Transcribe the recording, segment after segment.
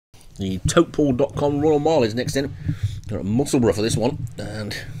The Topol.com Royal Mile is next in. Got a Musselburgh for this one,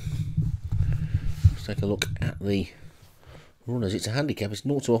 and let's take a look at the runners. It's a handicap, it's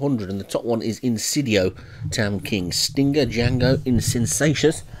 0 to 100, and the top one is Insidio, Tam King. Stinger, Django,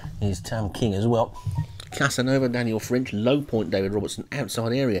 Insensatious is Tam King as well. Casanova, Daniel French. Low Point, David Robertson.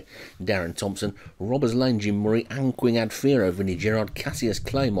 Outside Area, Darren Thompson. Robbers Lane, Jim Murray. Anquing Adfiro, Vinnie Gerard. Cassius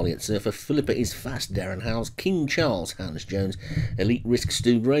Clay, Molly at Surfer. Philippa is Fast, Darren Howes. King Charles, Hans Jones. Elite Risk,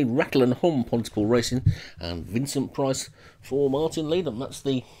 Stu Gray. Rattle and Hum, Pontypool Racing. And Vincent Price for Martin Leadham. That's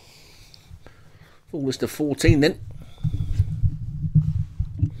the full list of 14 then.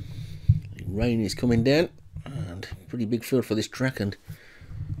 The rain is coming down, and pretty big field for this track, and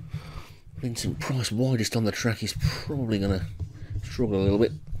Vincent Price, widest on the track, is probably going to struggle a little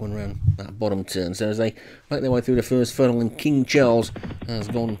bit going around that bottom turn. So as they make their way through the first furlong, and King Charles has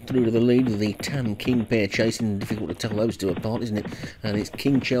gone through to the lead. The Tam King pair chasing. Difficult to tell those two apart, isn't it? And it's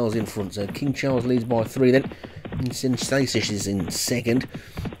King Charles in front. So King Charles leads by 3 then. Sensatious is in second.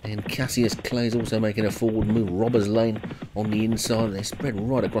 And Cassius Clay is also making a forward move. Robbers Lane on the inside. They spread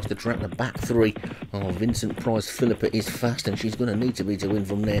right across the track. The back 3. Oh, Vincent Price, Philippa is Fast, and she's going to need to be to win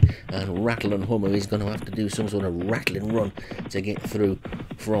from there. And Rattle and Hummer is going to have to do some sort of rattling run to get through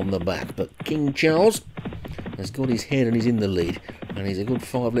from the back. But King Charles has got his head and he's in the lead. And he's a good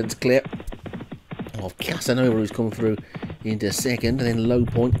 5 lengths clear of Casanova, who's come through into second. And then Low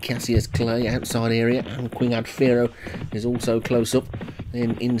Point, Cassius Clay, outside area, and Queen Adfiro is also close up.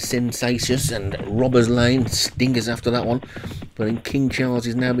 Then Insensatious and Robbers Lane, Stingers after that one. But in King Charles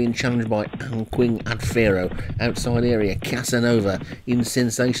is now being challenged by Queen Adfiro. Outside area, Casanova.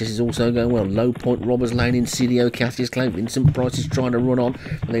 Insensatious is also going well. Low Point, Robbers Lane, Insidio, Cassius Clay. Vincent Price is trying to run on.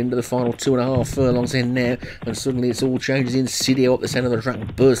 At the end of the final 2.5 furlongs in now, and suddenly it's all changes. Insidio up the centre of the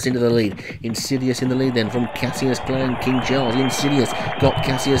track, bursts into the lead. Insidious in the lead then from Cassius Clay and King Charles. Insidious got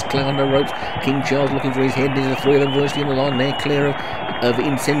Cassius Clay on the ropes. King Charles looking for his head. There's the 3 of them virtually in the line. They're clear of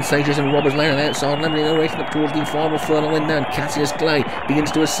Insensatious and Robbers Lane on the outside. Landing in the racing up towards the final furlong then down. Cassius Clay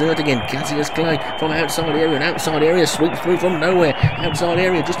begins to assert again. Cassius Clay from outside area, and outside area sweeps through from nowhere. Outside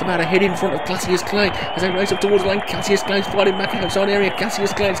area just about a head in front of Cassius Clay as they race up towards the lane. Cassius Clay's fighting back outside area.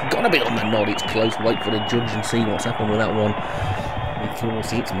 Cassius Clay's got to be on the nod. It's close. Wait for the judge and see what's happened with that one. Of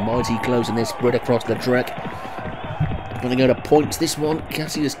course, it's mighty close, and they're spread across the track. Going to go to points this one.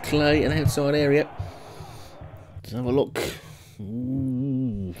 Cassius Clay and outside area. Let's have a look.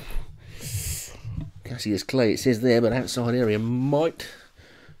 Ooh. Cassius Clay, it says there, but outside area might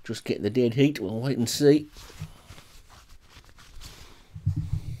just get the dead heat. We'll wait and see.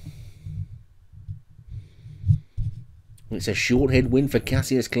 It's a short head win for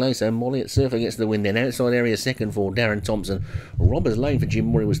Cassius Clay, so Molly at Surfer gets the win then. Outside area second for Darren Thompson. Robbers Lane for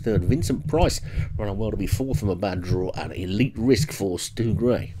Jim Murray was third. Vincent Price running well to be fourth from a bad draw, and Elite Risk for Stu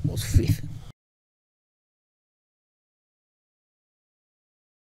Gray was fifth.